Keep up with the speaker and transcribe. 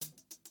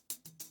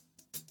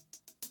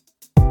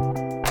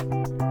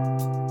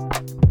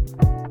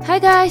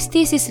guys,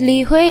 this is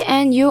Li Hui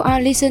and you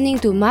are listening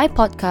to my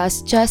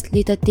podcast, Just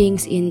Little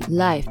Things in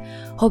Life.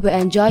 Hope you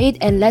enjoy it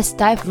and let's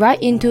dive right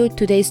into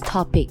today's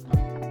topic.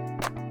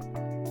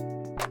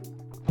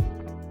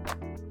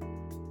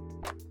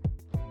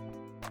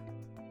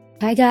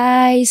 Hi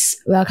guys,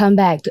 welcome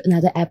back to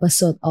another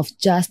episode of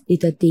Just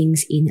Little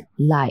Things in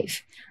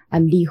Life.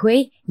 I'm Li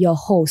Hui, your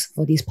host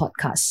for this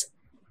podcast.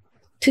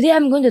 Today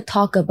I'm going to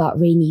talk about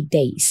rainy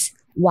days.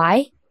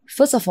 Why?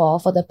 First of all,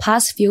 for the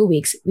past few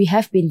weeks, we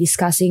have been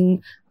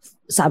discussing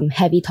some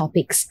heavy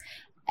topics.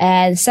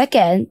 And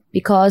second,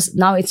 because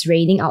now it's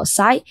raining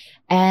outside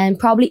and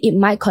probably it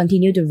might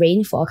continue to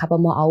rain for a couple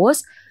more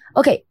hours.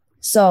 Okay,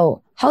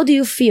 so how do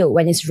you feel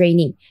when it's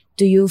raining?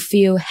 Do you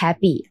feel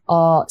happy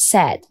or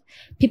sad?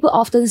 People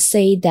often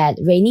say that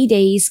rainy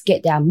days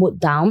get their mood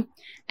down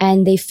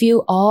and they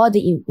feel all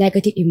the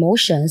negative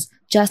emotions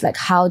just like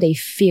how they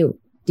feel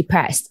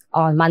depressed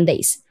on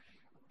Mondays.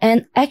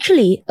 And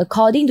actually,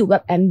 according to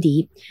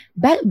WebMD,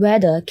 bad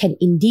weather can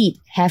indeed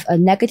have a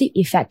negative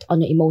effect on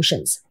your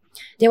emotions.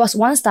 There was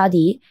one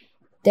study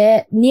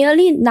that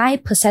nearly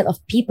 9%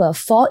 of people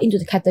fall into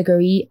the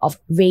category of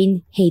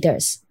rain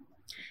haters.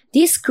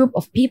 This group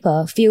of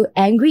people feel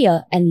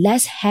angrier and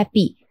less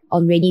happy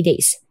on rainy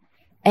days.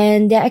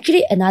 And there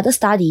actually another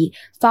study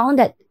found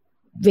that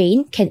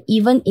rain can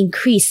even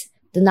increase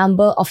the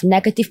number of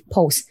negative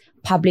posts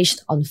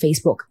published on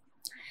Facebook.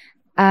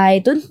 I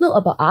don't know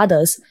about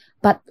others,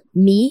 but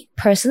me,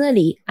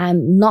 personally,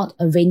 I'm not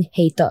a rain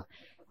hater.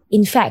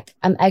 In fact,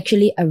 I'm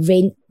actually a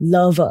rain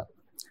lover.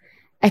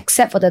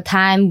 Except for the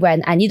time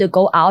when I need to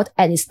go out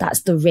and it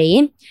starts to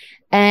rain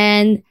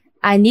and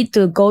I need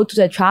to go to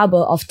the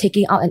trouble of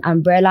taking out an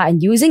umbrella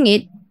and using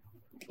it.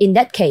 In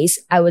that case,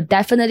 I would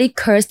definitely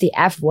curse the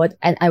F word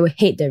and I would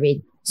hate the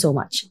rain so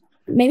much.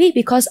 Maybe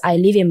because I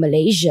live in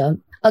Malaysia,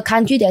 a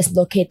country that's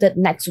located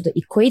next to the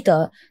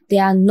equator,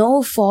 there are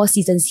no 4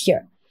 seasons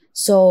here.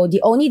 So the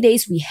only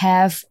days we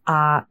have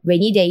are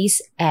rainy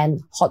days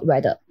and hot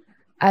weather.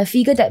 I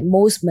figure that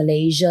most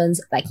Malaysians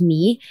like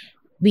me,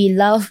 we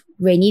love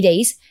rainy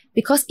days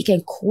because it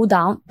can cool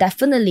down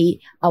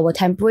definitely our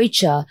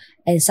temperature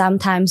and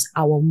sometimes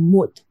our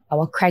mood,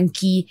 our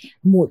cranky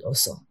mood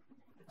also.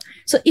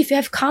 So if you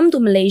have come to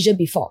Malaysia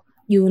before,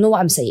 you know what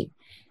I'm saying.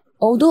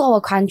 Although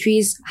our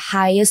country's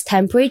highest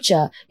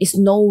temperature is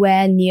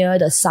nowhere near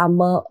the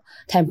summer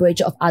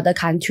temperature of other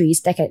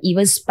countries that can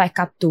even spike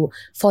up to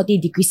 40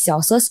 degrees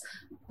Celsius,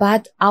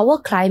 but our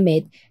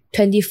climate,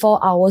 24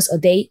 hours a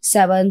day,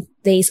 7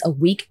 days a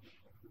week,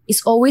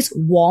 is always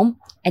warm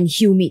and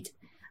humid.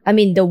 I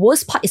mean, the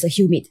worst part is the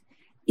humid.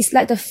 It's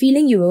like the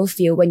feeling you will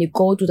feel when you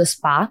go to the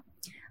spa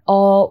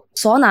or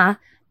sauna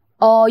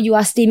or you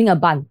are steaming a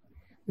bun.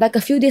 Like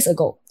a few days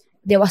ago,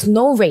 there was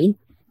no rain.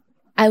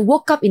 I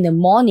woke up in the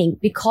morning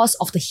because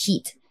of the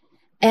heat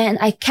and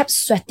I kept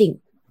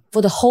sweating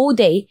for the whole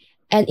day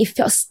and it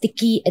felt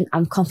sticky and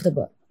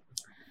uncomfortable.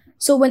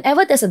 So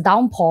whenever there's a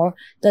downpour,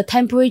 the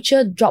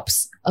temperature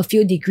drops a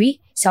few degrees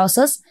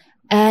Celsius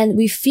and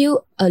we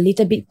feel a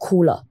little bit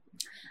cooler.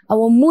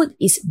 Our mood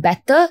is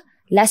better,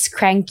 less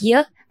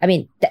crankier. I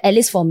mean, at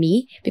least for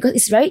me, because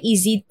it's very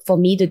easy for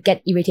me to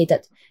get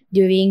irritated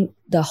during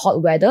the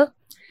hot weather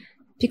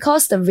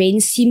because the rain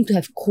seemed to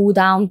have cooled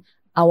down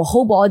our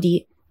whole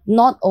body,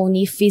 not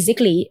only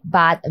physically,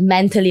 but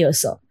mentally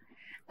also.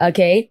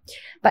 Okay?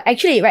 But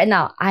actually right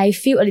now, I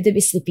feel a little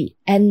bit sleepy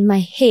and my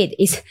head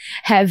is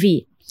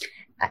heavy.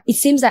 It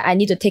seems that I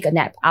need to take a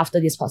nap after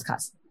this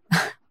podcast.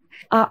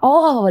 Are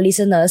all of our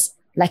listeners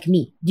like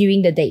me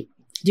during the day,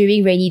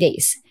 during rainy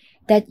days,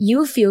 that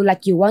you feel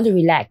like you want to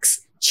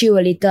relax, chill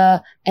a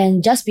little,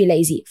 and just be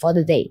lazy for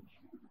the day?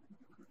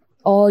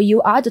 Or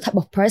you are the type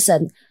of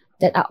person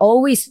that are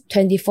always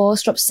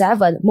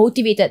 24/7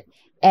 motivated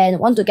and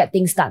want to get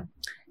things done?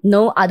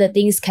 No other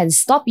things can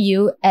stop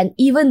you and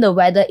even the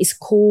weather is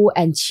cool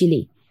and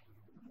chilly.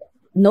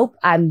 Nope,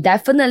 I'm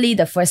definitely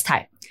the first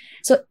type.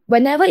 So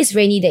whenever it's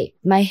rainy day,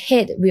 my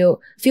head will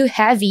feel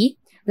heavy,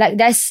 like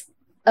there's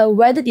a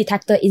weather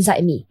detector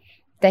inside me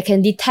that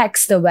can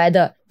detect the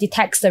weather,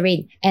 detects the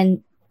rain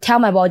and tell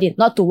my body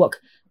not to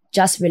work,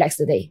 just relax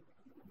the day.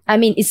 I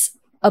mean, it's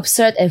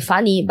absurd and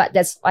funny, but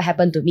that's what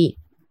happened to me.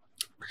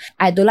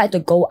 I don't like to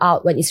go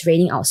out when it's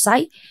raining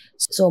outside.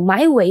 So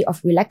my way of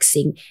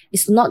relaxing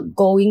is not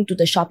going to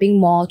the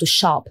shopping mall to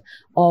shop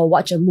or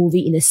watch a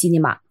movie in the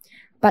cinema,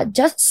 but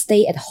just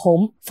stay at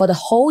home for the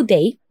whole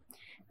day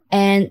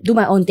and do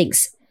my own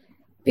things.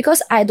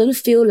 Because I don't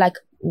feel like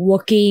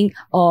working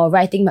or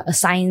writing my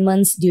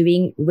assignments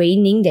during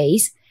raining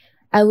days,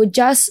 I would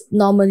just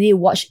normally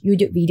watch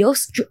YouTube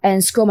videos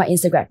and scroll my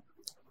Instagram.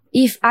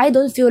 If I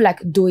don't feel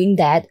like doing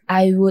that,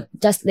 I would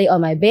just lay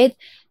on my bed,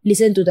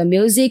 listen to the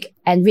music,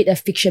 and read a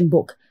fiction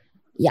book.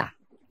 Yeah.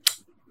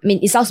 I mean,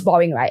 it sounds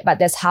boring, right? But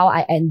that's how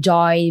I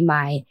enjoy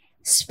my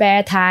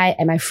spare time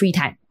and my free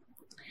time.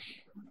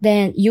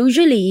 Then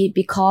usually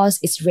because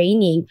it's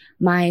raining,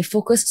 my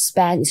focus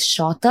span is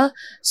shorter,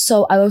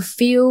 so I will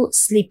feel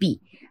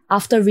sleepy.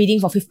 After reading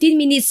for 15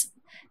 minutes,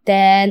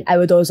 then I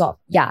will doze off.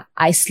 Yeah,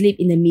 I sleep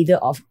in the middle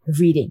of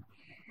reading.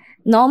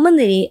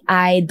 Normally,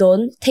 I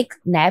don't take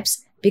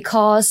naps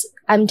because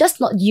I'm just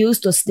not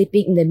used to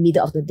sleeping in the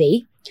middle of the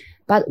day.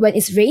 But when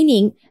it's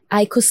raining,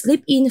 I could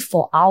sleep in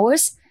for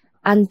hours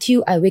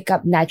until I wake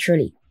up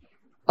naturally.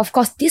 Of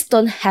course, this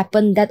don't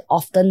happen that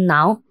often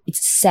now.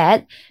 It's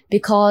sad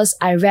because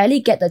I rarely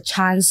get the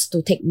chance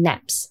to take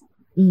naps.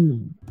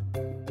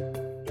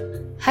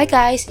 Hi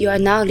guys, you are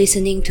now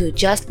listening to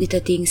Just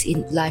Little Things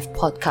in Life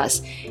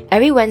podcast.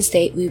 Every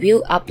Wednesday, we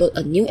will upload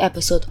a new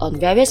episode on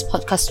various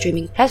podcast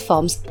streaming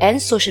platforms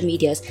and social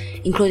medias,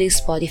 including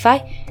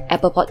Spotify,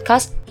 Apple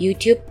Podcasts,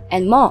 YouTube,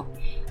 and more.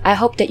 I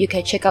hope that you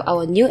can check out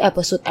our new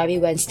episode every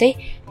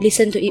Wednesday.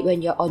 Listen to it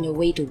when you're on your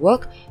way to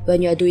work,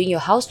 when you're doing your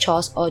house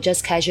chores, or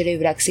just casually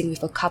relaxing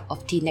with a cup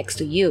of tea next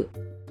to you.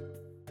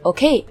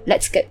 Okay,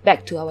 let's get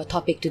back to our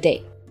topic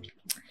today.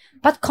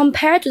 But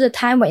compared to the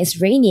time when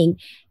it's raining,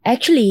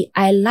 actually,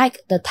 I like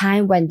the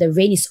time when the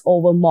rain is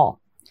over more.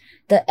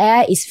 The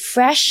air is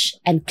fresh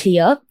and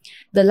clear.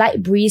 The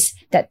light breeze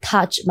that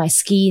touch my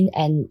skin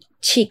and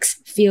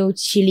cheeks feel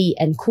chilly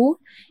and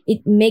cool.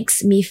 It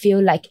makes me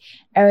feel like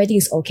everything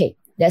is okay.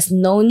 There's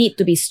no need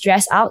to be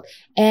stressed out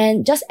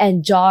and just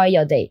enjoy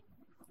your day.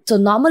 So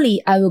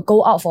normally, I will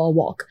go out for a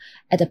walk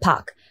at the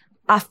park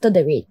after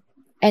the rain.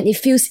 And it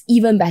feels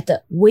even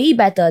better, way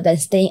better than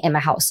staying at my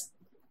house.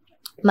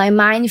 My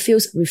mind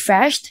feels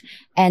refreshed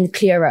and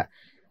clearer.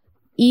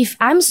 If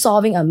I'm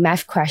solving a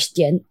math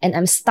question and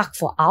I'm stuck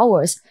for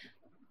hours,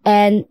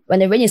 and when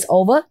the rain is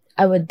over,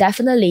 I will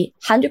definitely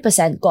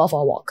 100% go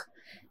for a walk.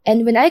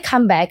 And when I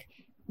come back,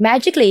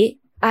 magically,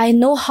 I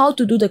know how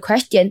to do the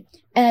question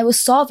and I will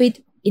solve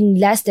it in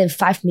less than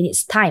 5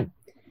 minutes time.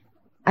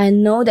 I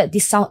know that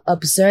this sounds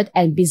absurd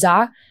and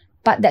bizarre,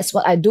 but that's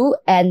what I do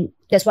and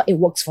that's what it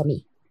works for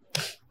me.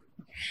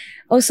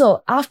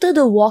 Also, after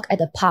the walk at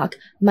the park,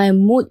 my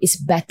mood is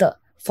better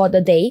for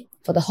the day,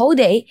 for the whole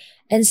day,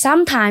 and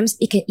sometimes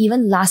it can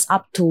even last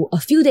up to a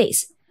few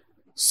days.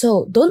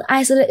 So don't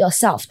isolate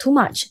yourself too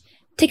much.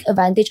 Take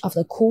advantage of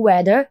the cool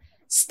weather,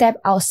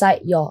 step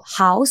outside your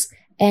house,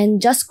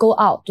 and just go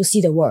out to see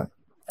the world.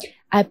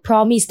 I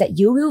promise that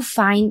you will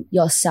find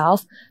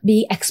yourself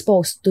being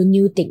exposed to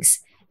new things,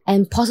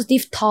 and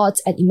positive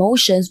thoughts and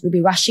emotions will be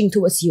rushing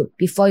towards you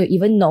before you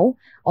even know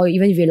or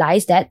even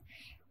realize that.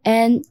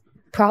 And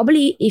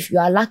probably if you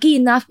are lucky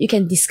enough, you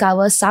can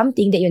discover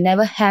something that you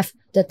never have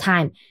the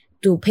time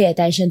to pay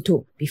attention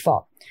to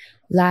before.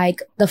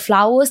 Like the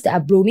flowers that are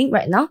blooming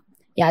right now.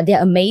 Yeah,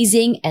 they're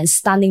amazing and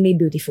stunningly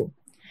beautiful.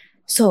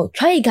 So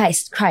try it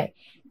guys, try.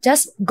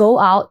 Just go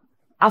out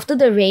after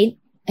the rain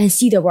and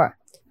see the world.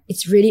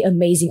 It's really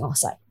amazing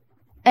outside.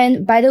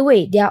 And by the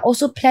way, there are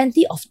also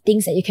plenty of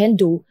things that you can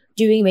do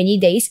during rainy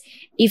days.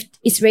 If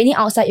it's raining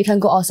outside, you can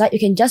go outside. You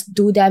can just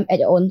do them at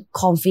your own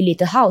comfy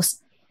little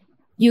house.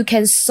 You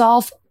can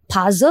solve a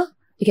puzzle,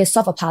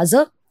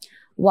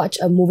 watch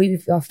a movie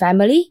with your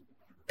family,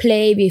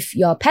 play with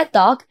your pet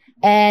dog,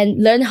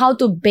 and learn how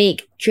to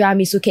bake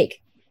tiramisu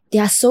cake.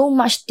 There are so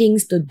much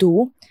things to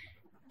do.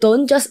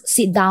 Don't just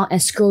sit down and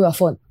scroll your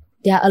phone.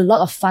 There are a lot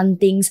of fun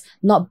things,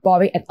 not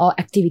boring at all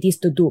activities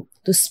to do,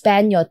 to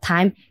spend your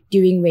time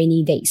during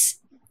rainy days.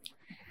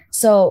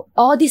 So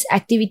all these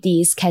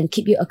activities can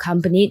keep you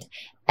accompanied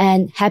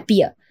and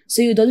happier,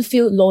 so you don't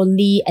feel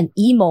lonely and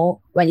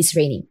emo when it's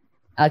raining.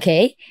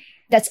 Okay?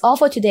 That's all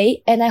for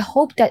today, and I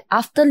hope that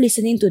after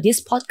listening to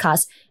this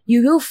podcast,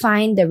 you will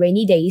find the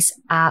rainy days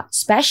are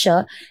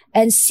special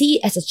and see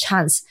it as a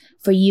chance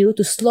for you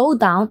to slow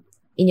down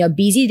in your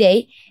busy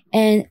day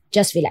and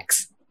just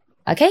relax.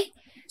 Okay?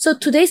 So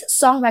today's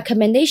song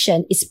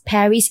recommendation is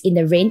Paris in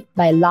the Rain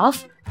by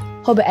Love.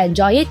 Hope you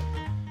enjoy it.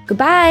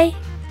 Goodbye!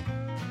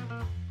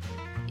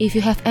 If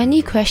you have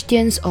any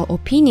questions or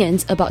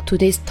opinions about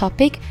today's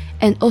topic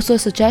and also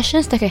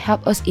suggestions that can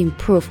help us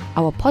improve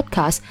our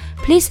podcast,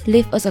 please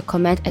leave us a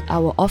comment at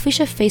our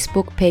official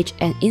Facebook page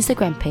and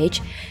Instagram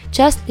page,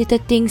 Just Little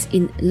Things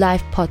in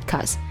Life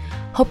Podcast.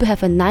 Hope you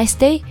have a nice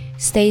day,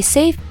 stay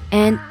safe,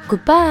 and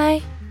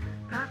goodbye!